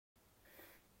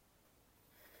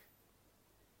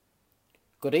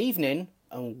Good evening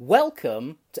and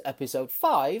welcome to episode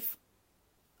 5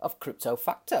 of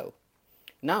CryptoFacto.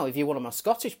 Now, if you're one of my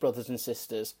Scottish brothers and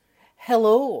sisters,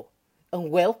 hello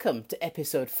and welcome to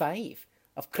episode 5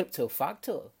 of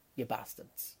CryptoFacto, you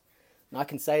bastards. Now, I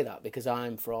can say that because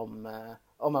I'm from,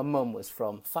 my mum was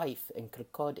from Fife in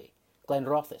Kirkcaldy,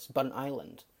 Glenrothes, Bunt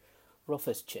Island. Rough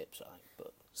as chips,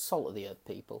 but salt of the earth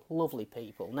people, lovely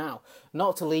people. Now,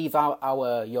 not to leave out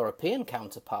our European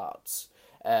counterparts,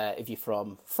 if you're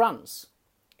from France,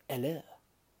 hello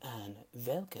and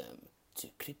welcome to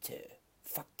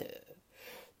CryptoFacto.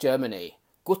 Germany,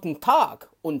 guten Tag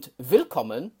und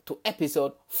willkommen to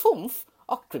episode 5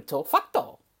 of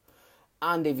CryptoFacto.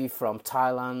 And if you're from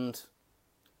Thailand,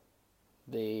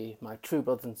 my true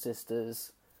brothers and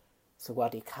sisters,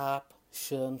 Sawadee Kap,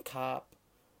 Schön Kap,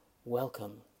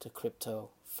 welcome to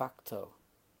CryptoFacto.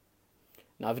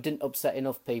 Now, if I didn't upset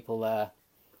enough people there,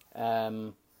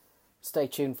 stay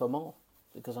tuned for more,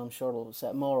 because I'm sure it'll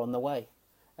upset more on the way.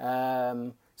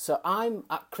 So I'm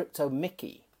at Crypto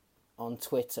Mickey on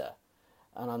Twitter,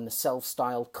 and I'm the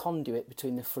self-styled conduit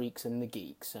between the freaks and the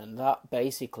geeks, and that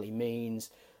basically means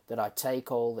that I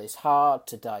take all this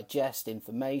hard-to-digest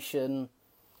information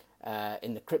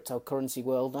in the cryptocurrency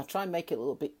world, and I try and make it a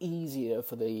little bit easier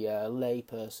for the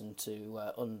layperson to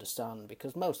understand,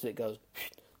 because most of it goes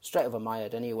straight over my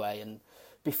head anyway. And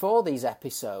before these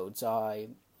episodes, I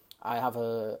have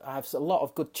a lot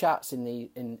of good chats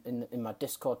in my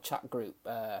Discord chat group.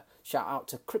 Shout out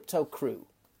to Crypto Crew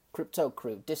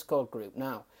Discord group.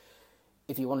 Now,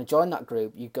 if you want to join that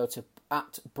group, you go to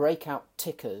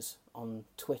 @BreakoutTickers on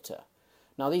Twitter.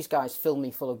 Now, these guys fill me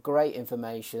full of great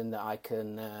information that I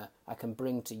can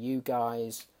bring to you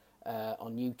guys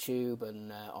on YouTube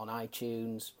and on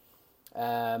iTunes.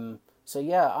 So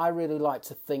yeah, I really like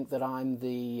to think that I'm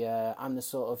the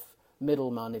sort of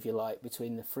middleman, if you like,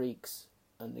 between the freaks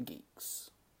and the geeks.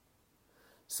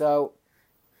 So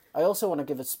I also want to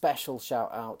give a special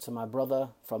shout out to my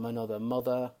brother from another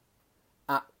mother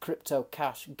at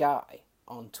CryptoCashGuy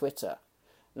on Twitter.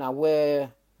 Now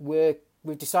we've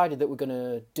decided that we're going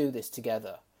to do this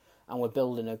together, and we're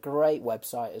building a great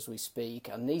website as we speak,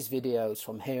 and these videos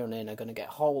from here on in are going to get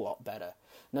a whole lot better.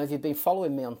 Now, if you've been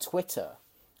following me on Twitter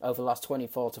over the last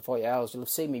 24 to 40 hours, you'll have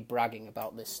seen me bragging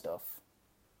about this stuff.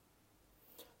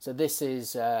 So this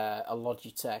is a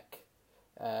Logitech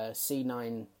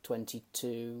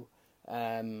C922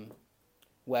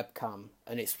 webcam,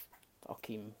 and it's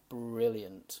fucking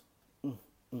brilliant.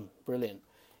 Brilliant.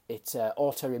 It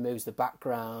auto-removes the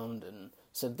background, and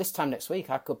so this time next week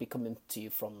I could be coming to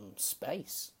you from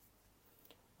space,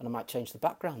 and I might change the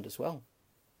background as well.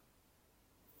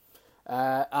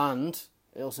 And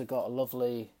it also got a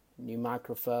lovely new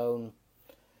microphone.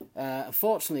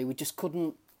 Unfortunately, we just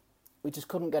couldn't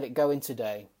get it going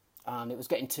today, and it was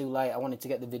getting too late. I wanted to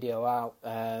get the video out,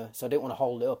 so I didn't want to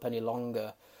hold it up any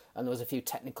longer, and there was a few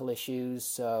technical issues,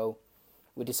 so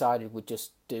we decided we'd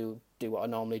just do what I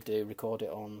normally do, record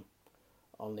it on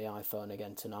the iPhone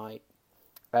again tonight.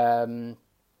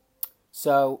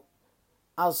 So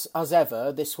as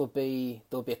ever, there'll be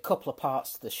a couple of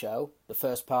parts to the show. The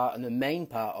first part and the main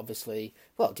part, obviously,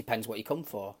 well, it depends what you come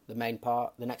for. The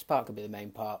next part could be the main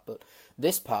part, but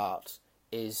this part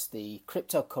is the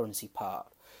cryptocurrency part.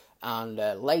 And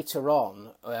later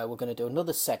on, we're going to do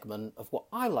another segment of what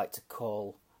I like to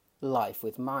call Life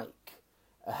with Mike.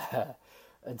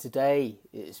 And today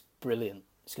is brilliant.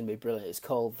 It's going to be brilliant. It's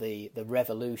called the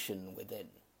Revolution Within.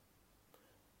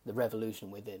 The Revolution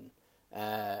Within.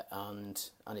 And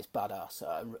it's badass.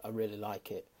 I really like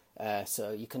it.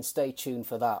 So you can stay tuned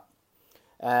for that.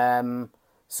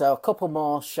 So a couple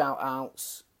more shout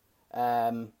outs.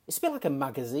 It's a bit like a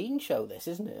magazine show, this,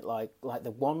 isn't it? Like the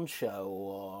One Show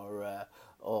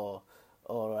or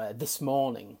This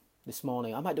Morning.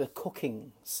 I might do a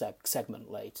cooking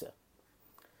segment later.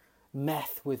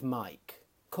 Meth with Mike.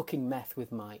 Cooking meth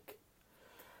with Mike.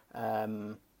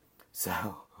 So,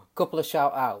 a couple of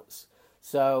shout outs.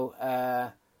 So,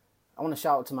 I want to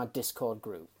shout out to my Discord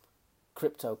group,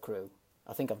 Crypto Crew.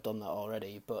 I think I've done that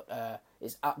already, but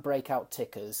it's at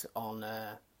 @BreakoutTickers on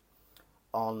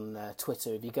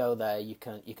Twitter. If you go there, you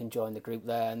can join the group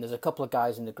there. And there's a couple of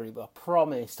guys in the group I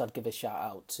promised I'd give a shout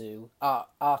out to.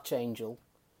 Archangel,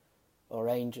 or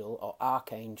Angel, or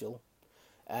Archangel,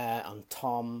 and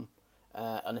Tom,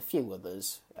 and a few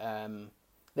others.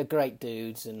 They're great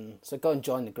dudes, and so go and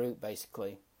join the group,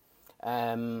 basically.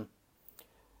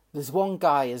 There's one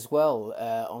guy as well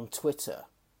on Twitter.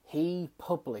 He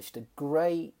published a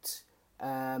great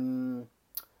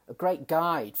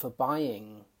guide for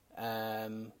buying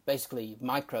basically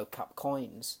micro cap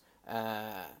coins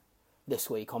this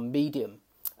week on Medium.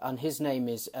 and his name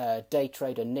is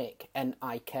Daytrader Nick,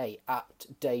 N-I-K, at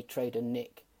Daytrader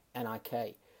Nick,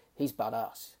 N-I-K. He's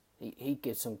badass. He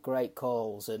gives some great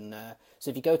calls, and so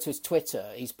if you go to his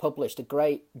Twitter, he's published a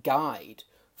great guide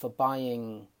for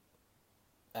buying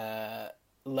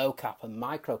low cap and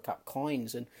micro cap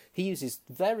coins, and he uses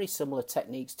very similar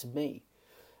techniques to me.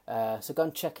 So go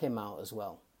and check him out as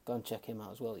well.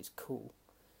 He's cool.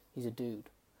 He's a dude.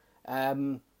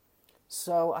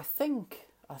 So I think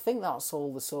that's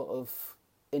all the sort of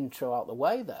intro out the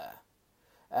way there.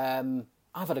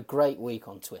 I've had a great week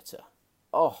on Twitter.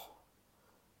 Oh,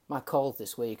 my calls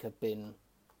this week have been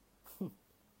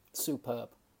superb,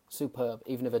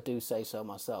 even if I do say so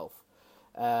myself.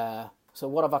 So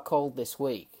what have I called this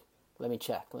week? Let me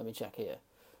check here.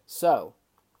 So,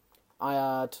 I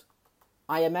had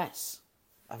IMS,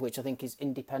 which I think is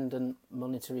Independent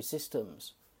Monetary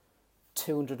Systems,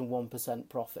 201%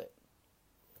 profit.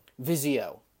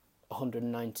 VISIO,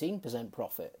 119%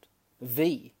 profit.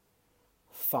 V,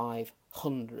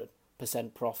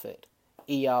 500% profit.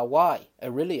 ERY,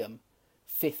 Aurelium,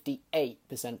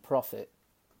 58% profit.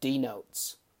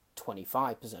 D-Notes,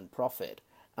 25% profit.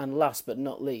 And last but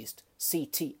not least,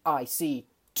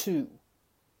 CTIC2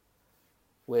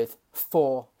 with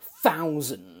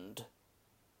 4,000%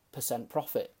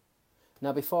 profit.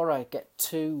 Now, before I get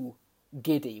too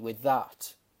giddy with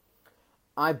that,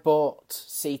 I bought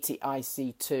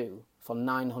CTIC2 for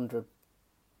 900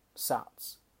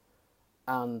 sats,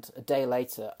 and a day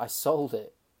later I sold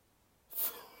it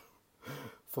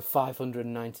for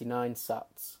 599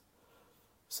 sats.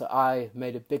 So I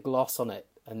made a big loss on it,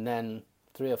 and then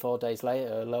 3 or 4 days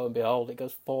later, lo and behold, it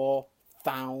goes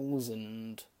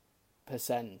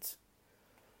 4,000%.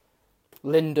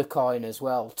 Linda coin as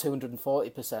well,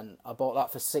 240%. I bought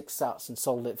that for 6 sats and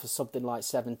sold it for something like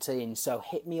 17. So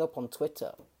hit me up on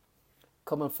Twitter.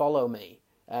 Come and follow me,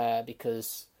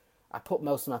 because I put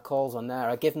most of my calls on there.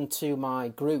 I give them to my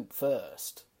group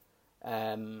first,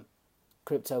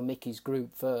 Crypto Mickey's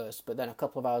group first, but then a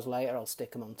couple of hours later I'll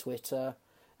stick them on Twitter.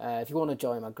 If you want to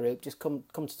join my group, just come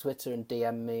to Twitter and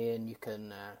DM me, and you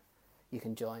can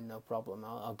join, no problem.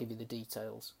 I'll give you the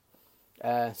details.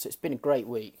 So it's been a great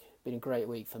week. Been a great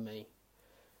week for me.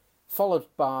 Following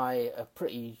a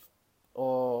pretty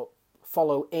bad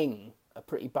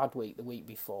week the week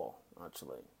before,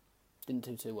 actually. Didn't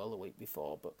do too well the week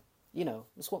before, but, you know,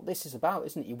 that's what this is about,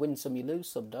 isn't it? You win some, you lose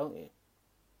some, don't you?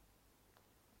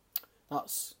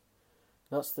 That's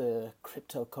the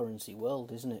cryptocurrency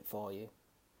world, isn't it, for you?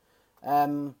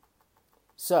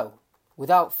 So,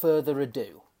 without further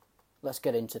ado, let's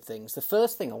get into things. The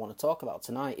first thing I want to talk about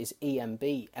tonight is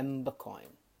EMB, Ember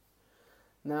Coin.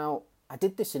 Now, I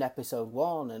did this in episode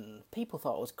 1 and people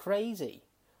thought it was crazy.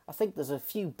 I think there's a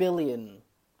few billion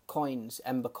coins,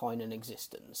 Ember Coin, in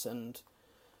existence, and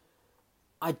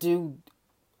I do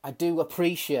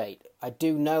appreciate, I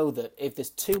do know that if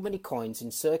there's too many coins in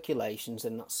circulations,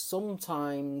 then that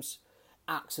sometimes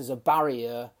acts as a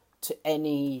barrier to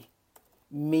any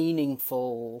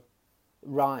meaningful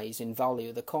rise in value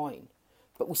of the coin.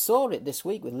 But we saw it this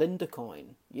week with Linda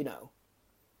coin, you know.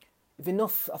 If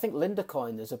enough, I think Linda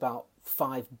coin, there's about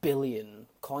 5 billion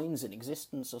coins in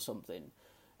existence or something.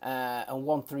 And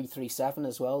 1337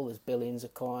 as well, there's billions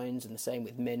of coins, and the same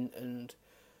with Mint. And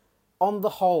on the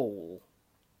whole,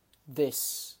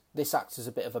 this acts as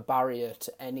a bit of a barrier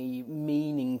to any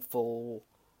meaningful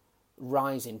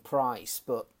rise in price.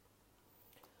 But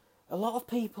a lot of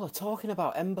people are talking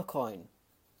about Ember Coin.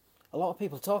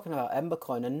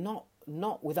 And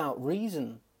not without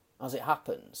reason, as it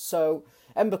happens. So,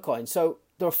 Ember Coin. So,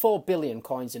 there are 4 billion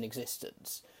coins in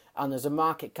existence, and there's a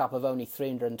market cap of only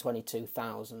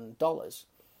 $322,000.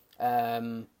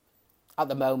 At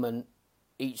the moment,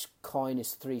 each coin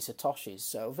is 3 satoshis,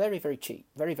 so very, very cheap.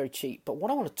 Very, very cheap. But what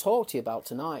I want to talk to you about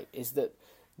tonight is that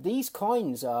these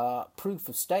coins are proof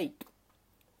of stake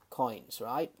coins,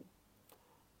 right?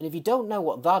 And if you don't know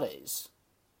what that is,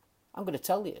 I'm going to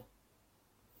tell you.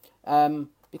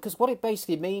 Because what it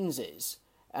basically means is,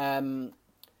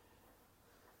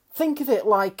 think of it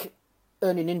like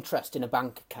earning interest in a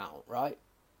bank account, right?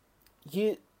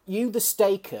 You the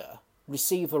staker,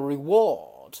 receive a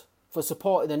reward for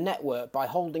supporting the network by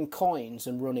holding coins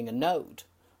and running a node,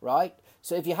 right?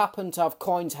 So if you happen to have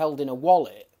coins held in a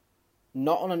wallet,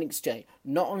 not on an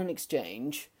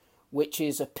exchange, which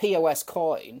is a POS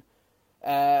coin,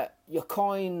 your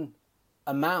coin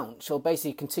amount shall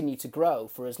basically continue to grow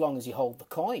for as long as you hold the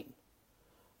coin.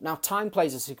 Now, time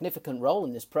plays a significant role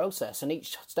in this process, and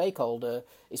each stakeholder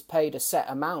is paid a set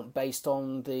amount based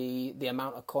on the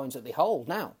amount of coins that they hold.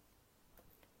 Now,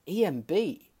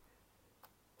 EMB,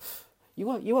 you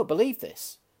won't believe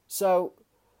this. So,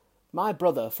 My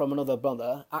brother from another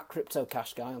brother, at Crypto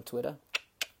Cash Guy on Twitter,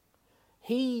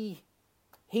 he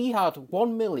had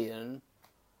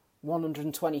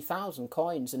 1,120,000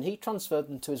 coins, and he transferred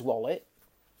them to his wallet.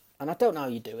 And I don't know how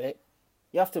you do it.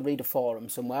 You have to read a forum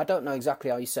somewhere. I don't know exactly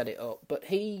how you set it up, but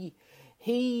he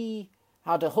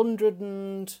had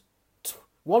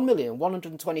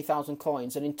 1,120,000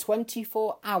 coins, and in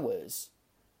 24 hours,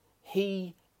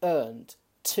 he earned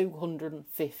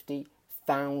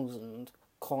 250,000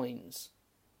 coins.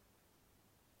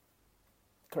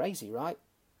 Crazy, right?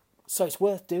 So it's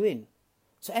worth doing.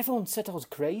 So everyone said I was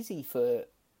crazy for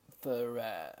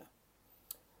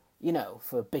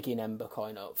bigging Ember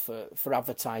Coin up, for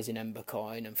advertising Ember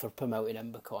Coin and for promoting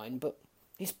Ember Coin, but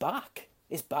it's back.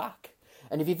 It's back.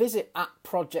 And if you visit at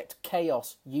Project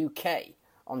Chaos UK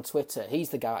on Twitter, he's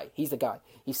the guy. He's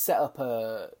set up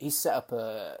a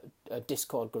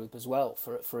Discord group as well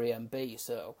for EMB.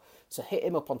 So hit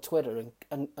him up on Twitter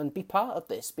and be part of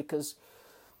this, because,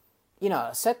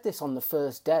 I said this on the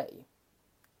first day,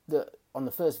 on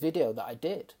the first video that I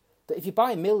did, that if you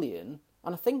buy 1 million,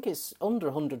 and I think it's under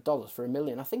 $100 for 1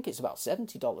 million, I think it's about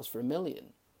 $70 for 1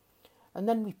 million, and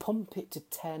then we pump it to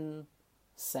 10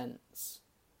 cents.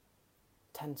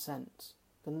 10 cents,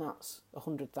 then that's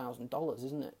 $100,000,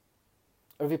 isn't it?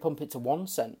 Or if you pump it to 1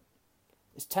 cent,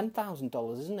 it's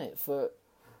 $10,000, isn't it? For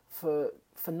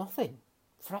nothing,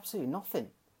 for absolutely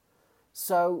nothing.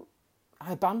 So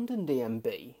I abandoned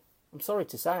EMB. I'm sorry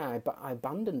to say, I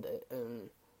abandoned it, and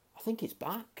I think it's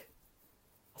back.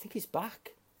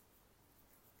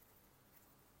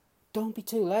 Don't be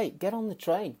too late. Get on the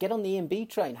train. Get on the EMB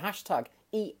train. Hashtag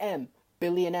EM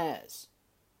Billionaires.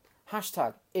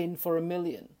 Hashtag in for 1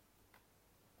 million.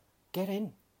 Get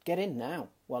in. Get in now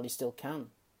while you still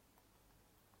can.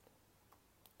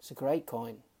 It's a great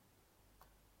coin.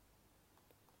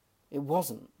 It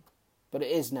wasn't, but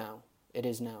it is now. It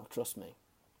is now, trust me.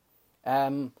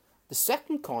 The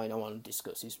second coin I want to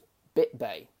discuss is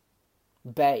BitBay.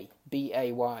 Bay,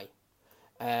 B-A-Y.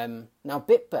 Now,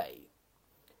 BitBay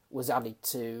was added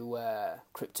to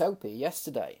Cryptopia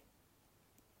yesterday.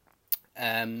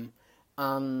 And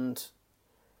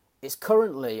it's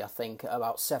currently, I think, at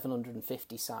about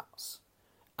 750 sats.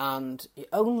 And it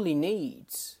only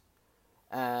needs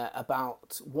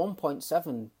about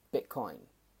 1.7 Bitcoin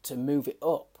to move it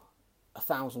up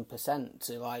 1,000%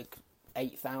 to like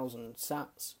 8,000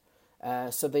 sats.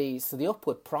 So the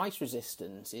upward price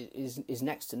resistance is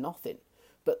next to nothing.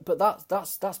 But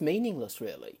that's meaningless,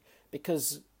 really,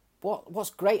 because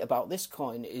what's great about this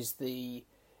coin is the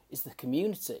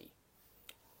community.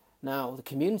 Now, the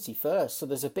community first. So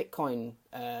there's a Bitcoin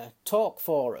talk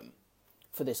forum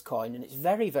for this coin, and it's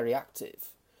very, very active.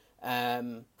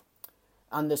 And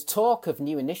there's talk of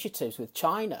new initiatives with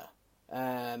China.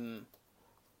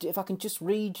 If I can just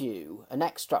read you an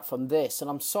extract from this,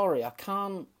 and I'm sorry, I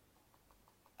can't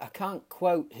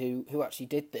quote who actually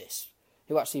did this,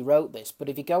 who actually wrote this. But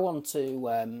if you go on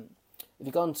to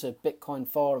Bitcoin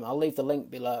forum, I'll leave the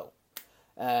link below.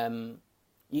 You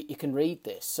can read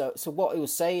this. So what he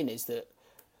was saying is that,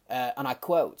 and I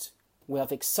quote, "We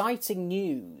have exciting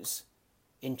news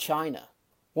in China.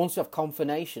 Once we have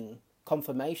confirmation,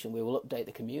 we will update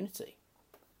the community."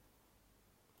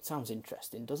 Sounds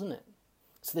interesting, doesn't it?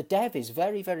 So the dev is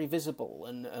very, very visible,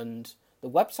 and the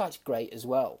website's great as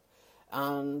well.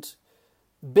 And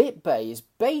BitBay is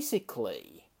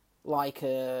basically like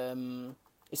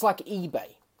it's like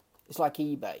eBay. It's like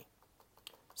eBay.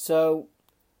 So,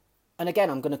 and again,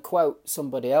 I'm going to quote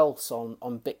somebody else on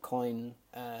Bitcoin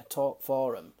Talk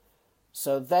Forum.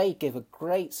 So they give a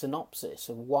great synopsis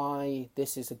of why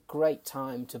this is a great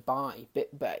time to buy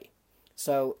BitBay.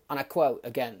 So, and I quote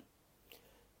again,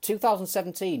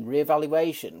 2017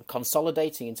 reevaluation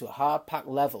consolidating into a hard-packed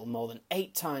level more than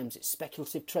 8 times its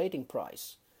speculative trading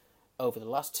price over the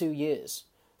last 2 years.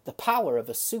 The power of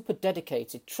a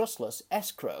super-dedicated, trustless,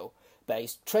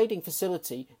 escrow-based trading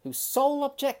facility whose sole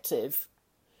objective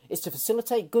is to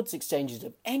facilitate goods exchanges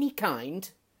of any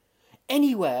kind,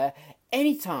 anywhere,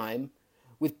 anytime,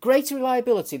 with greater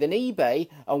reliability than eBay,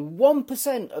 and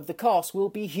 1% of the cost will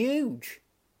be huge.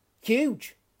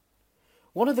 Huge.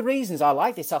 One of the reasons I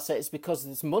like this asset is because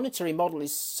this monetary model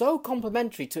is so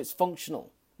complementary to its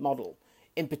functional model.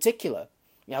 In particular,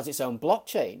 it has its own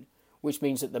blockchain, which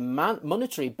means that the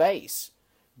monetary base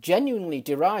genuinely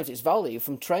derives its value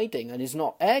from trading and is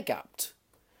not air-gapped.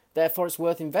 Therefore, it's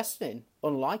worth investing in,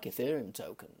 unlike Ethereum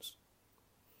tokens.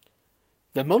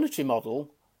 The monetary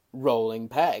model, rolling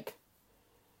peg,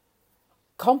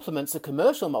 complements the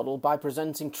commercial model by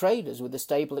presenting traders with a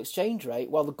stable exchange rate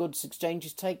while the goods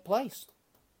exchanges take place.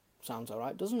 Sounds all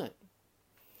right, doesn't it?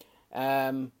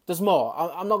 There's more.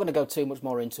 I'm not going to go too much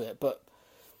more into it, but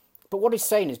what he's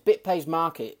saying is BitPay's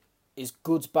market is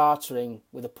goods bartering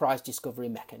with a price discovery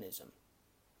mechanism.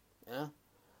 Yeah?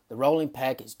 The rolling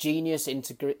peg is genius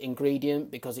ingredient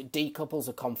because it decouples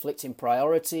the conflicting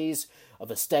priorities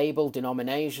of a stable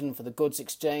denomination for the goods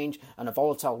exchange and a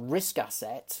volatile risk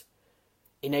asset,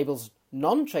 enables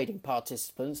non-trading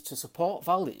participants to support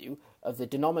value of the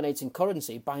denominating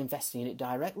currency by investing in it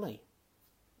directly.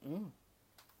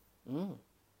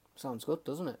 Sounds good,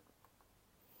 doesn't it?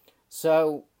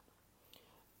 So,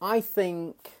 I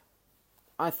think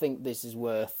this is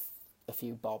worth a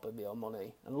few bob of your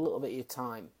money and a little bit of your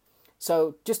time.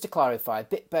 So, just to clarify,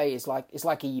 BitPay is like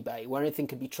eBay, where anything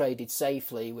can be traded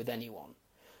safely with anyone.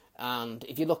 And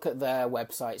if you look at their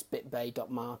website, it's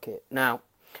bitbay.market. Now,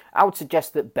 I would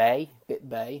suggest that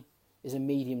BitBay, is a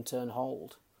medium-term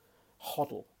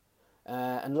hodl.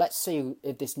 And let's see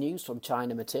if this news from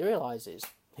China materialises.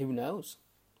 Who knows?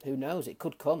 It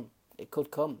could come.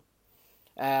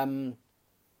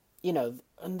 You know,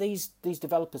 and these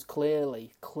developers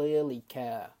clearly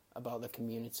care about the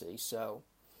community. So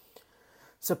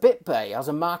BitBay has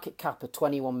a market cap of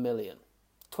 $21 million,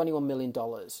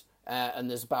 and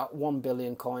there's about 1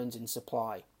 billion coins in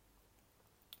supply.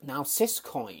 Now,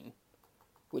 Syscoin,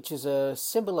 which is a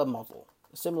similar model,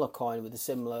 a similar coin with a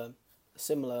similar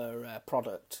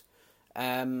product,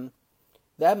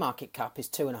 their market cap is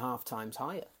 2.5 times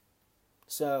higher.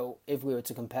 So if we were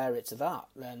to compare it to that,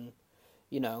 then,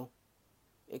 you know,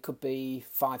 it could be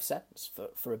 5 cents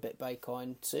for a BitBay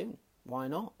coin soon. Why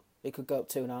not? It could go up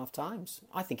 2.5 times.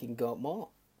 I think it can go up more.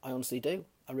 I honestly do.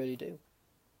 I really do.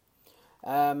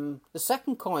 The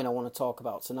second coin I want to talk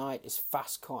about tonight is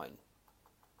Fastcoin.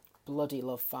 Bloody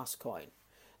love Fastcoin.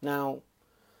 Now,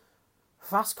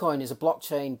 Fastcoin is a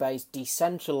blockchain-based,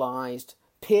 decentralized,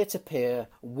 peer-to-peer,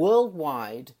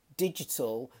 worldwide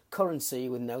digital currency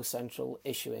with no central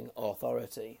issuing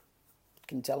authority.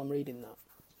 Can you tell I'm reading that?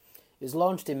 It was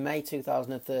launched in May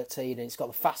 2013 and it's got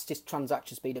the fastest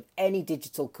transaction speed of any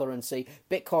digital currency.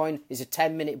 Bitcoin is a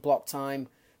 10-minute block time.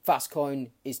 Fastcoin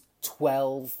is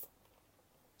 12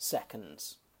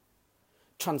 seconds.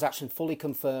 Transaction fully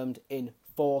confirmed in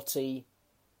 48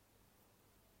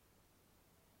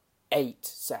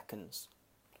 seconds.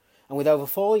 And with over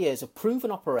 4 years of proven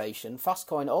operation,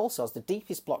 Fastcoin also has the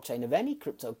deepest blockchain of any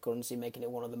cryptocurrency, making it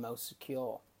one of the most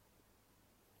secure.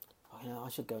 You know, I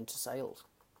should go into sales.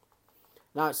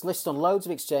 Now, it's listed on loads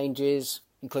of exchanges,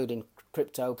 including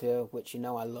Cryptopia, which you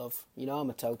know I love. You know I'm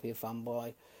a Topia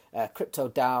fanboy.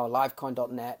 CryptoDAO,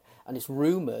 Livecoin.net, and it's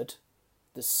rumoured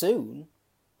that soon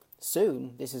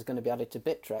this is going to be added to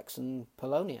Bittrex and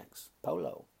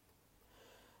Polo.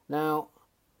 Now,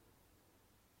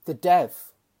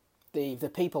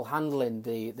 the people handling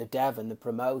the dev and the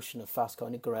promotion of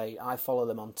Fastcoin are great. I follow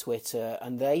them on Twitter,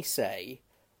 and they say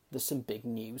there's some big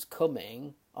news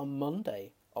coming on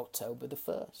Monday, August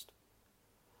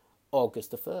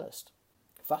the 1st.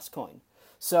 Fastcoin.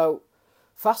 So,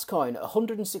 Fastcoin,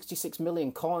 166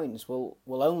 million coins will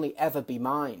only ever be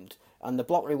mined, and the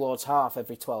block reward's half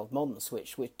every 12 months,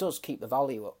 which does keep the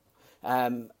value up.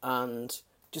 And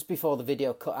just before the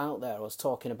video cut out there, I was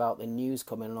talking about the news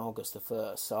coming on August the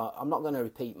 1st, so I'm not going to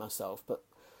repeat myself, but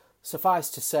suffice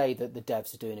to say that the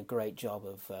devs are doing a great job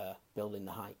of building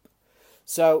the hype.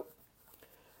 So,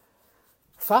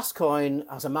 Fastcoin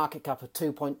has a market cap of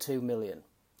 2.2 million.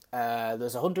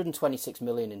 There's 126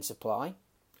 million in supply.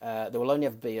 There will only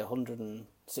ever be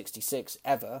 166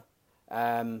 ever.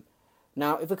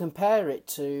 Now, if we compare it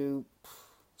to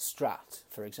Strat,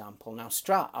 for example. Now,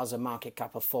 Strat has a market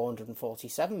cap of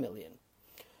 447 million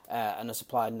and a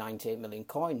supply of 98 million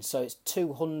coins. So it's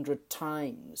 200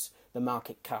 times the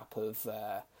market cap of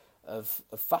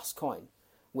Fastcoin,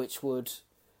 which would,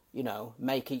 you know,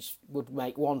 make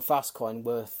one Fastcoin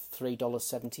worth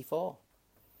 $3.74.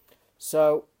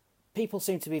 So people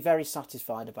seem to be very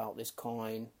satisfied about this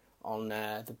coin on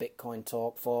the Bitcoin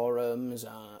Talk forums,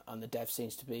 and the dev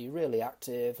seems to be really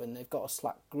active, and they've got a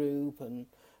Slack group and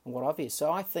what have you.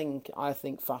 So I think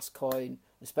Fastcoin,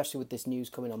 especially with this news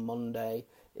coming on Monday,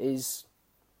 is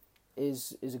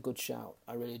a good shout.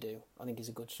 I really do. I think it's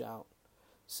a good shout.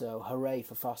 So hooray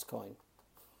for Fastcoin.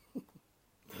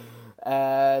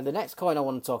 The next coin I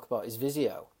want to talk about is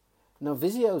VISIO. Now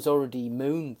VISIO's already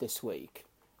mooned this week,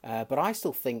 but I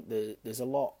still think that there's a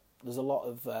lot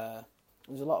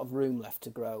of room left to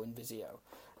grow in VISIO.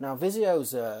 Now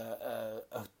VISIO's a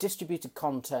distributed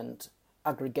content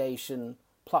aggregation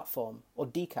platform, or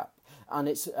DCAP, and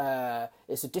it's a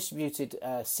distributed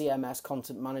CMS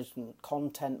content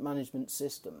management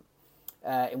system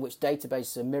in which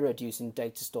databases are mirrored using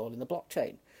data stored in the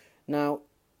blockchain. Now,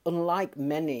 unlike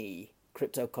many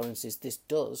cryptocurrencies, this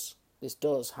does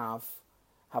have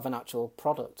an actual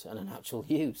product and an actual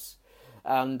its.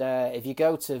 And if you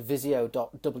go to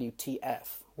VISIO.WTF,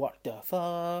 what the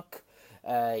fuck,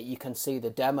 you can see the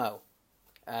demo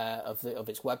of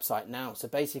its website now. So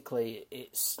basically,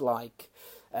 it's like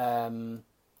a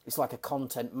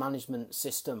content management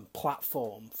system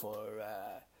platform for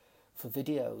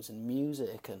videos and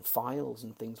music and files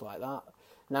and things like that.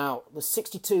 Now, there's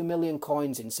 62 million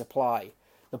coins in supply.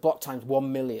 The block time's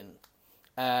 1 million,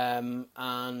 and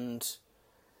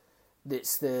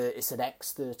it's an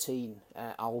X13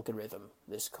 algorithm.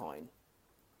 This coin.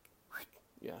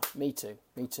 Yeah, me too.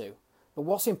 But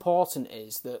what's important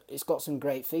is that it's got some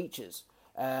great features,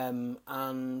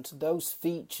 and those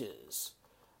features,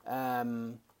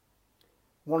 one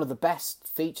of the best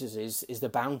features is the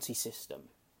bounty system.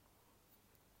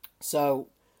 So,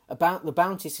 about the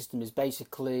bounty system is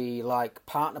basically like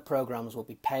partner programs will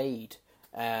be paid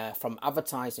from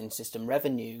advertising system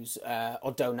revenues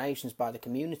or donations by the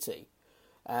community.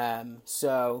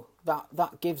 So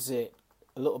that gives it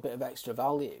a little bit of extra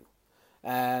value.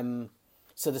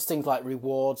 So there's things like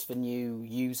rewards for new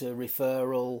user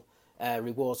referral,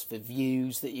 rewards for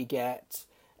views that you get,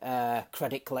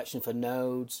 credit collection for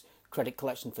nodes, credit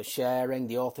collection for sharing.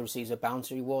 The author receives a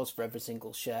bounty rewards for every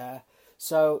single share.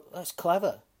 So that's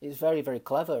clever. It's very, very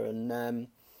clever. And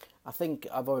I think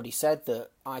I've already said that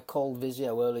I called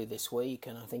VISIO earlier this week,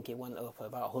 and I think it went up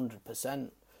about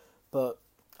 100%. But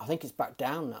I think it's back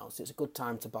down now, so it's a good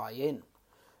time to buy in.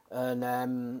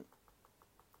 And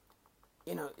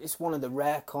it's one of the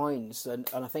rare coins, and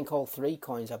I think all three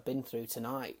coins I've been through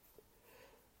tonight,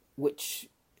 which,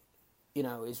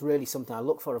 is really something I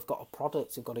look for. I've got a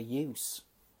product, I've got a use,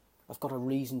 I've got a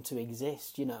reason to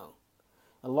exist,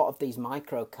 A lot of these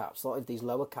micro caps, a lot of these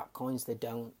lower cap coins, they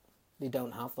don't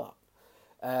have that.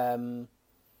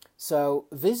 So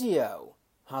VISIO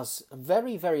has a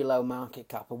very, very low market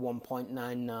cap of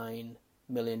 $1.99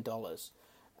 million.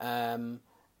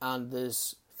 And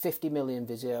there's 50 million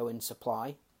VISIO in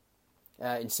supply,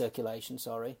 in circulation,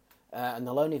 sorry. And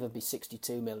there'll only ever be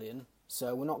 62 million.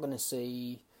 So we're not going to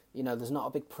see, there's not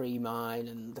a big pre-mine,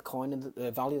 and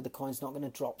the value of the coin's not going to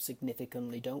drop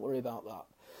significantly. Don't worry about that.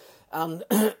 And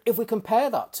if we compare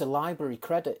that to library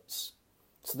credits,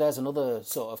 so there's another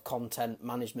sort of content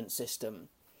management system.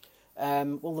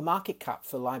 Well, the market cap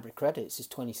for library credits is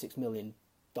 $26 million.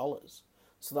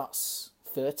 So that's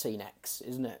 13x,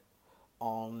 isn't it,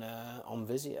 on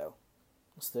VISIO?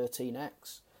 That's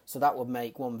 13x. So that would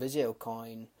make one VISIO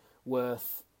coin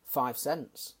worth 5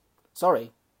 cents.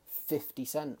 Sorry, 50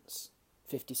 cents.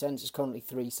 50 cents is currently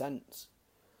 3 cents.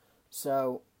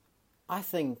 So I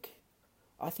think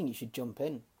you should jump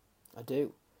in. I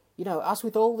do. As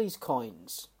with all these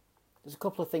coins, there's a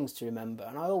couple of things to remember,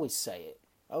 and I always say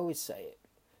it.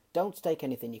 Don't stake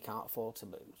anything you can't afford to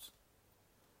lose.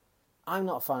 I'm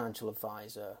not a financial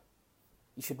advisor.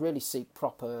 You should really seek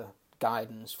proper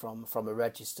guidance from a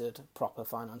registered, proper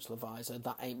financial advisor.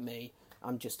 That ain't me.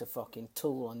 I'm just a fucking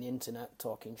tool on the internet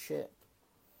talking shit.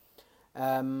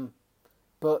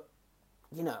 But,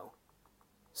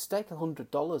 stake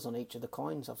 $100 on each of the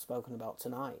coins I've spoken about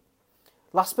tonight.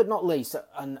 Last but not least,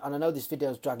 and I know this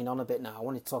video is dragging on a bit now, I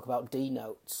wanted to talk about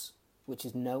D-Notes, which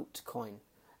is Notecoin.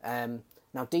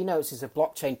 Now, D-Notes is a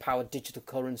blockchain-powered digital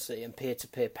currency and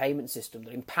peer-to-peer payment system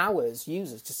that empowers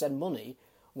users to send money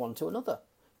one to another,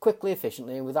 quickly,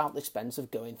 efficiently, and without the expense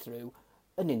of going through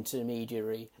an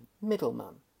intermediary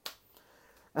middleman.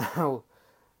 Now,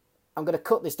 I'm going to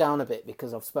cut this down a bit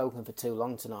because I've spoken for too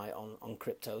long tonight on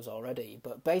cryptos already,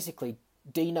 but basically,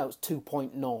 D-Notes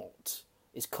 2.0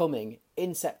 is coming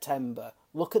in September.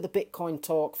 Look at the Bitcoin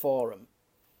Talk forum.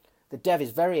 The dev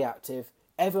is very active.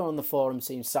 Everyone on the forum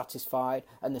seems satisfied,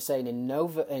 and they're saying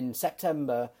in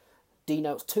September,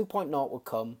 D-Notes 2.0 will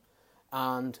come,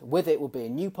 and with it will be a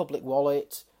new public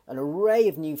wallet, an array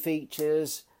of new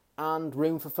features, and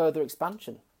room for further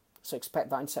expansion. So expect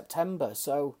that in September.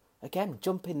 So again,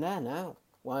 jump in there now.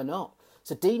 Why not?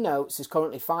 So D-Notes is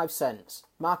currently 5 cents.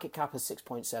 Market cap is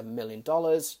 $6.7 million.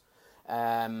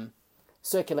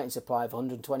 Circulating supply of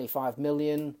 125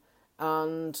 million.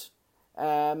 And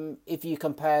if you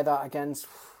compare that against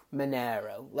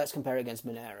Monero, let's compare it against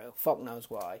Monero. Fuck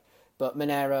knows why. But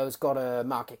Monero's got a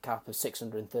market cap of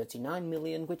 639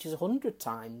 million, which is 100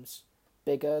 times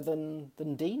bigger than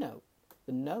D-Note,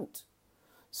 than Note.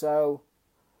 So,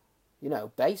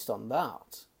 based on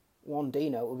that, one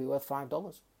D-Note will be worth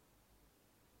 $5.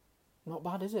 Not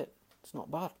bad, is it? It's not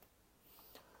bad.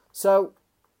 So,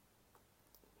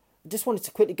 I just wanted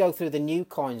to quickly go through the new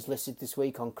coins listed this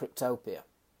week on Cryptopia.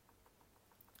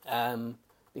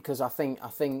 Because I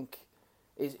think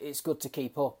it's good to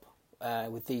keep up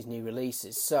with these new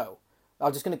releases. So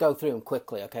I'm just going to go through them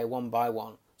quickly, okay, one by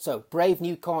one. So Brave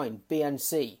New Coin,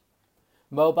 BNC.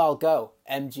 Mobile Go,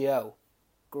 MGO.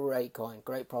 Great coin,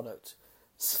 great product.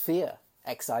 Sphere,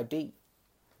 XID.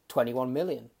 21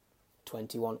 million,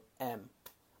 21M.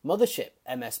 Mothership,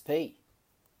 MSP.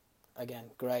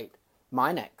 Again, great.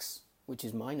 Minex, which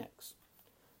is Minex.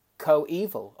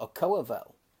 Coeval, or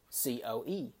Coeval.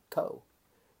 COE, Co.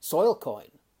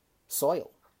 Soilcoin,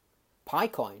 Soil.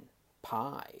 Picoin,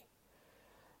 Pi.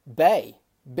 Bay,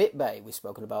 BitBay, we've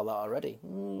spoken about that already.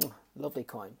 Lovely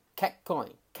coin.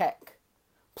 Kekcoin, Kek.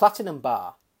 Platinum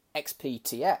Bar,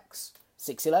 XPTX,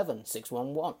 611,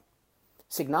 611.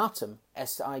 Signatum,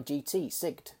 SIGT,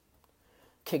 SIGT.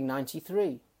 King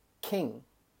 93, King.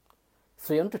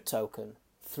 300 token,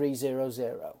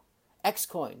 300.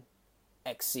 Xcoin,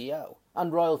 XCO.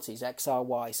 And royalties,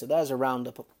 XRY. So there's a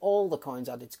roundup of all the coins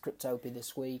added to Cryptopia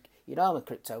this week. You know I'm a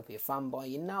Cryptopia fanboy.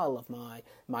 You know I love my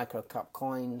micro-cap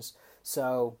coins.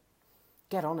 So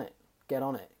get on it. Get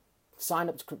on it. Sign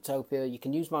up to Cryptopia. You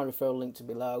can use my referral link to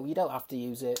below. You don't have to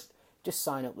use it. Just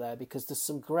sign up there because there's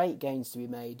some great gains to be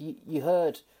made. You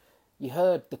heard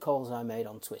the calls I made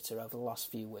on Twitter over the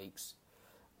last few weeks.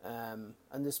 And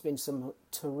there's been some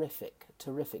terrific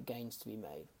gains to be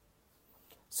made.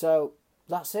 So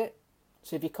that's it.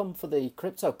 So if you come for the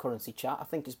cryptocurrency chat, I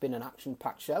think it's been an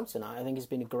action-packed show tonight. I think it's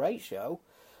been a great show,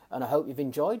 and I hope you've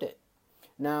enjoyed it.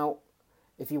 Now,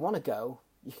 if you want to go,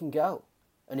 you can go.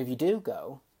 And if you do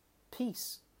go,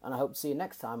 peace. And I hope to see you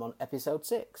next time on episode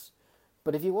 6.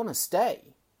 But if you want to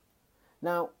stay,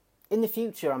 now, in the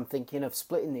future, I'm thinking of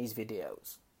splitting these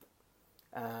videos.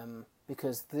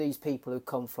 Because these people who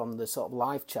come from the sort of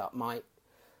live chat might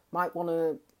not want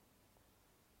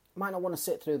to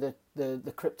sit through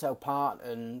the crypto part,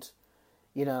 and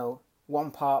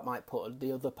one part might put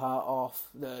the other part off,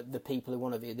 the people who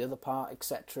want to view the other part,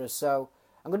 etc. So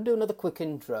I'm going to do another quick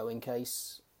intro in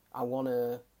case I want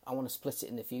to split it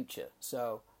in the future.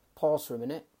 So pause for a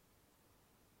minute.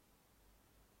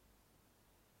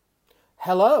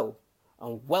 Hello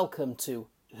and welcome to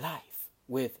Life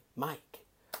with Mike.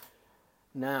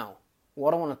 Now,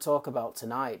 what I want to talk about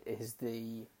tonight is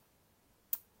the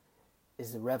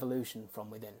revolution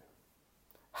from within.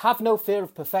 Have no fear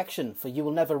of perfection, for you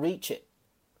will never reach it.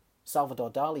 Salvador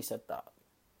Dali said that.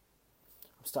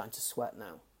 I'm starting to sweat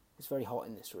now. It's very hot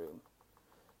in this room.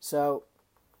 So,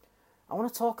 I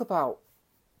want to talk about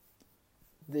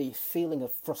the feeling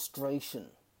of frustration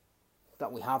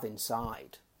that we have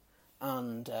inside,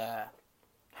 and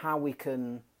how we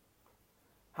can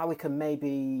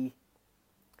maybe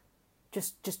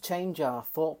just change our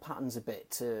thought patterns a bit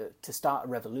to start a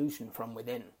revolution from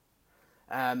within.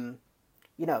 The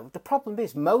problem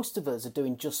is most of us are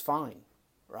doing just fine,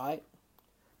 right?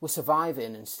 We're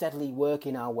surviving and steadily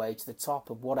working our way to the top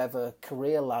of whatever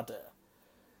career ladder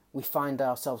we find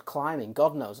ourselves climbing.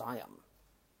 God knows I am.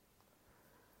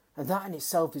 And that in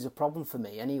itself is a problem for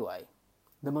me anyway.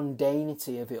 The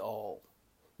mundanity of it all.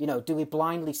 Do we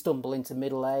blindly stumble into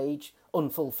middle age,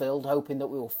 unfulfilled, hoping that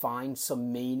we will find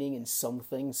some meaning in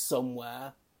something,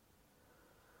 somewhere?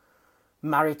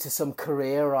 Married to some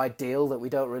career or ideal that we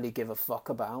don't really give a fuck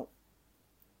about?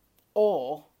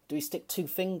 Or do we stick 2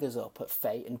 fingers up at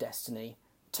fate and destiny,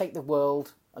 take the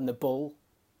world and the bull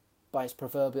by its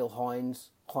proverbial horns?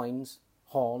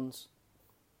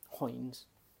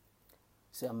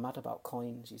 See, I'm mad about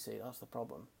coins, you see, that's the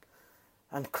problem.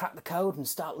 And crack the code and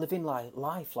start living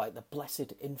life like the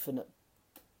blessed infinite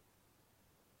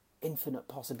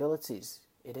possibilities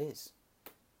it is.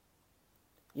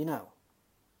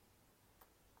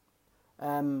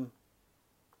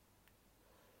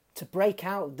 To break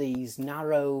out these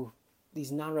narrow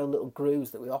little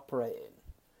grooves that we operate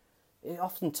in, it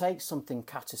often takes something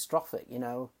catastrophic,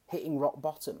 hitting rock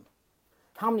bottom.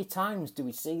 How many times do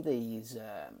we see these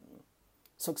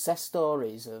success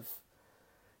stories of,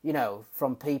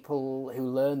 from people who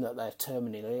learn that they're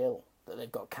terminally ill, that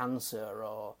they've got cancer,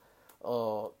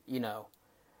 or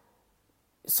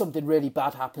something really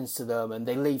bad happens to them and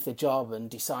they leave the job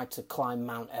and decide to climb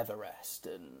Mount Everest,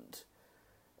 and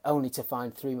only to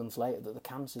find 3 months later that the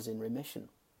cancer's in remission.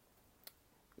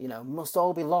 Must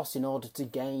all be lost in order to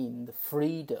gain the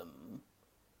freedom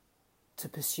to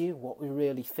pursue what we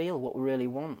really feel, what we really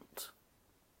want.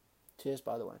 Cheers,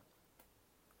 by the way.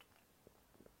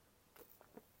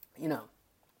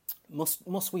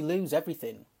 Must we lose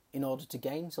everything in order to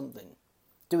gain something?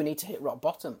 Do we need to hit rock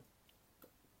bottom?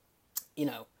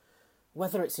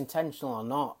 Whether it's intentional or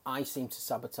not, I seem to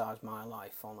sabotage my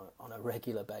life on a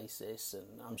regular basis,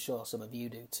 and I'm sure some of you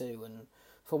do too. And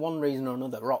for one reason or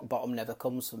another, rock bottom never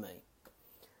comes for me.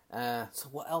 So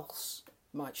what else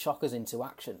might shock us into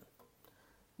action.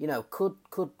 You know, could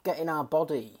getting our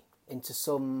body into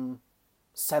some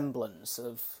semblance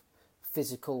of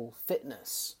physical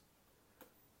fitness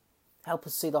help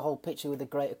us see the whole picture with a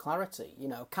greater clarity? You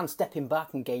know, can stepping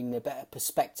back and gaining a better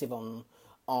perspective on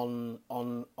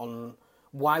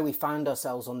why we find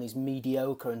ourselves on these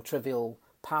mediocre and trivial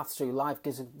paths through life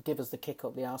give us the kick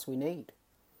up the arse we need?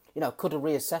 You know, could a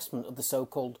reassessment of the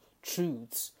so-called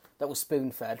truths that were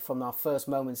spoon-fed from our first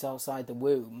moments outside the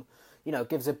womb, you know,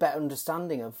 gives a better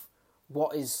understanding of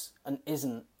what is and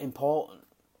isn't important?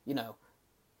 You know,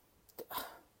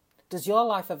 does your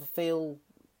life ever feel,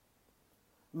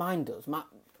 mine does,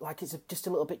 like it's just a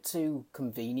little bit too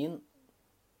convenient?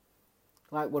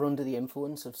 Like we're under the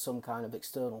influence of some kind of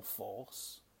external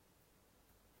force?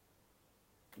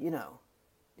 You know,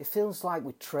 it feels like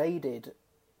we traded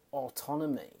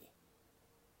autonomy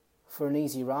for an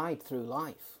easy ride through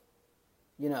life.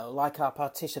 You know, like our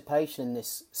participation in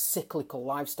this cyclical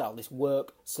lifestyle, this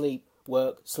work, sleep,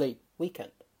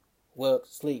 weekend. Work,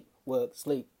 sleep,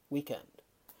 weekend.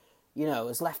 You know,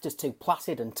 has left us too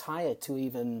placid and tired to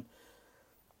even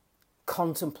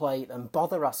contemplate and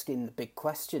bother asking the big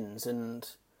questions. And,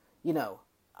 you know,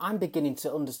 I'm beginning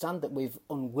to understand that we've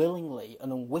unwillingly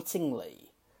and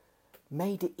unwittingly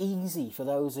made it easy for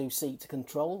those who seek to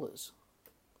control us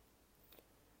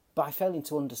by failing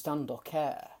to understand or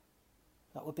care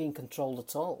that we're being controlled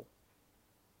at all.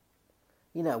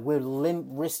 You know, we're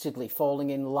limp-wristedly falling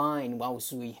in line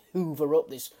whilst we hoover up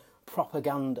this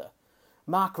propaganda.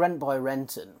 Mark Rentboy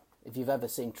Renton, if you've ever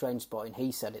seen Trainspotting,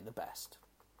 he said it the best.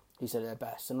 He said it the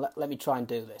best. And let me try and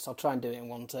do this. I'll try and do it in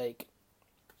one take.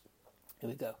 Here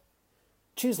we go.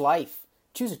 Choose life.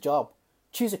 Choose a job.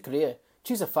 Choose a career.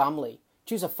 Choose a family.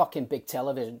 Choose a fucking big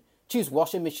television. Choose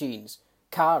washing machines,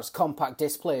 cars, compact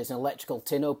displays and electrical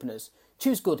tin openers.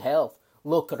 Choose good health,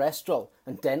 low cholesterol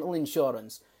and dental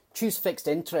insurance. Choose fixed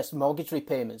interest mortgage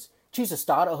repayments. Choose a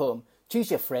starter home. Choose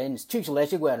your friends. Choose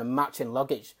leisure wear and matching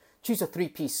luggage. Choose a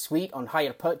 3-piece suite on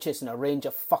hire purchase and a range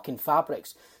of fucking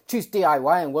fabrics. Choose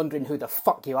DIY and wondering who the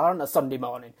fuck you are on a Sunday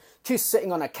morning. Choose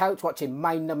sitting on a couch watching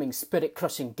mind-numbing,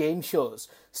 spirit-crushing game shows,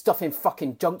 stuffing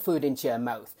fucking junk food into your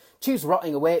mouth. Choose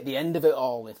rotting away at the end of it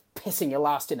all with pissing your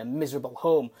last in a miserable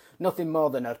home, nothing more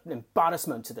than an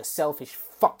embarrassment to the selfish,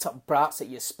 fucked-up brats that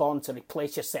you spawned to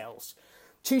replace yourselves.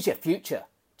 Choose your future.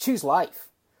 Choose life.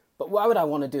 But why would I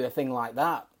want to do a thing like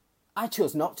that? I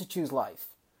chose not to choose life.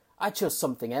 I chose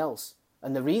something else.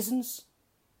 And the reasons?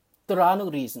 There are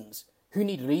no reasons. Who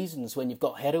need reasons when you've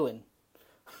got heroin?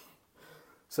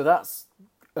 So that's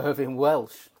Irving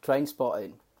Welsh,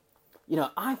 Trainspotting. You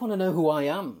know, I want to know who I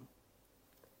am.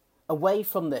 Away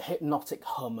from the hypnotic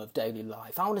hum of daily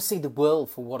life. I want to see the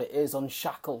world for what it is,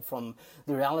 unshackled from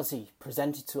the reality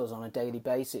presented to us on a daily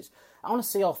basis. I want to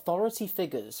see authority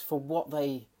figures for what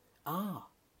they are.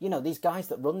 You know, these guys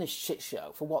that run this shit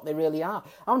show for what they really are.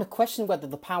 I want to question whether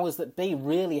the powers that be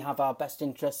really have our best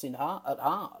interests at heart.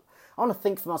 I want to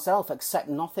think for myself, accept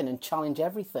nothing and challenge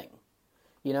everything.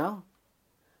 You know?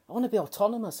 I want to be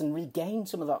autonomous and regain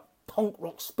some of that punk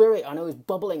rock spirit I know is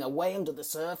bubbling away under the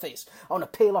surface. I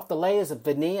want to peel off the layers of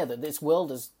veneer that this world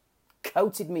has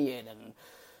coated me in and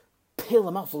peel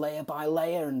them off layer by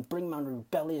layer and bring my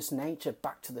rebellious nature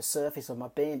back to the surface of my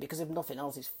being, because if nothing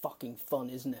else, it's fucking fun,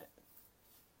 isn't it?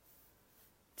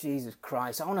 Jesus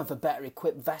Christ, I want to have a better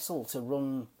equipped vessel to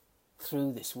run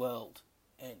through this world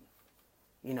in.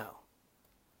 You know,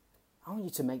 I want you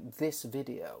to make this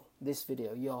video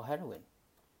your heroine.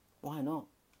 Why not?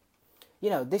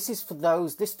 You know, this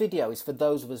video is for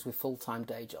those of us with full-time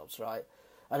day jobs, right?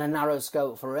 And a narrow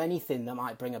scope for anything that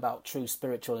might bring about true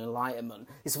spiritual enlightenment.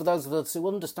 It's for those of us who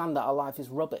understand that our life is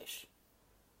rubbish,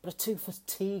 but are too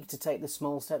fatigued to take the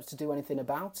small steps to do anything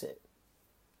about it.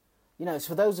 You know, it's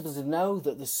for those of us who know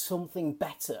that there's something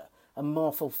better and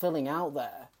more fulfilling out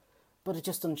there, but are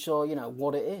just unsure, you know,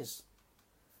 what it is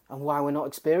and why we're not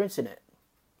experiencing it.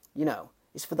 You know,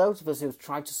 it's for those of us who have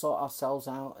tried to sort ourselves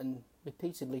out and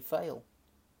repeatedly fail.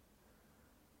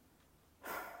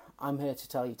 I'm here to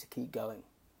tell you to keep going.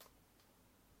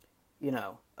 You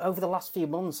know, over the last few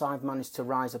months, I've managed to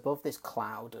rise above this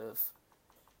cloud of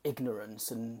ignorance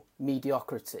and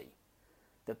mediocrity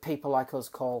that people like us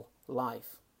call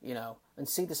life. You know, and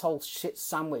see this whole shit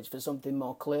sandwich for something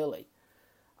more clearly.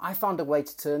 I found a way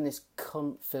to turn this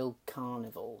cunt-filled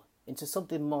carnival into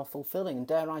something more fulfilling, and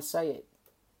dare I say it,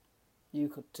 you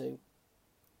could too.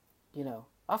 You know,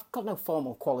 I've got no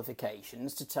formal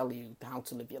qualifications to tell you how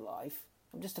to live your life.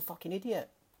 I'm just a fucking idiot.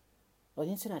 On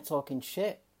the internet talking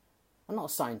shit. I'm not a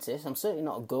scientist, I'm certainly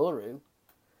not a guru.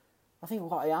 I think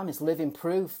what I am is living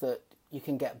proof that you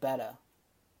can get better.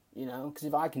 You know, because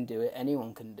if I can do it,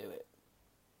 anyone can do it.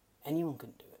 Anyone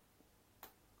can do it.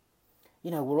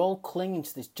 You know, we're all clinging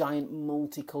to this giant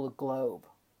multicoloured globe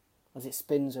as it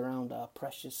spins around our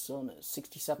precious sun at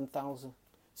 67,000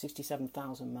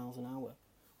 miles an hour.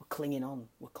 We're clinging on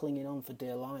for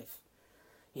dear life.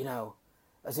 You know,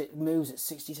 as it moves at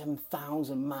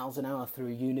 67,000 miles an hour through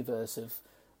a universe of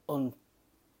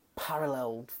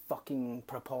unparalleled fucking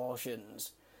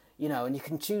proportions. You know, and you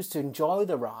can choose to enjoy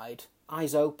the ride,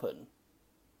 eyes open,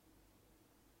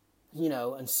 you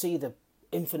know, and see the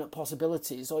infinite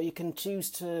possibilities, or you can choose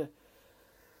to,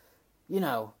 you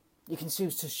know, you can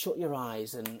choose to shut your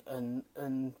eyes and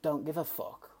don't give a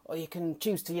fuck. Or you can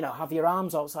choose to, you know, have your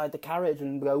arms outside the carriage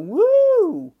and go,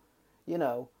 woo! You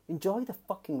know, enjoy the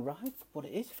fucking ride for what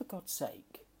it is, for God's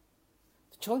sake.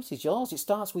 The choice is yours. It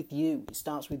starts with you. It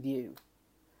starts with you.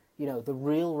 You know, the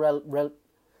real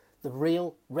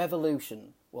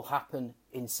revolution will happen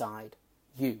inside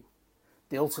you.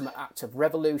 The ultimate act of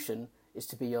revolution is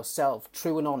to be yourself,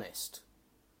 true and honest.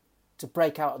 To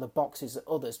break out of the boxes that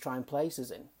others try and place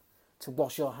us in. To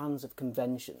wash your hands of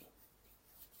convention.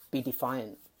 Be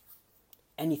defiant.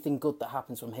 Anything good that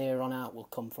happens from here on out will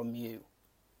come from you.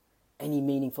 Any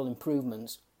meaningful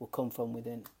improvements will come from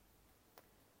within.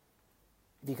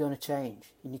 If you're going to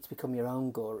change, you need to become your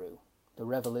own guru. The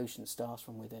revolution starts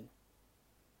from within.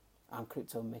 I'm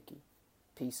Crypto Mickey.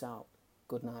 Peace out.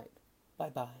 Good night.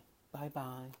 Bye-bye.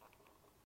 Bye-bye.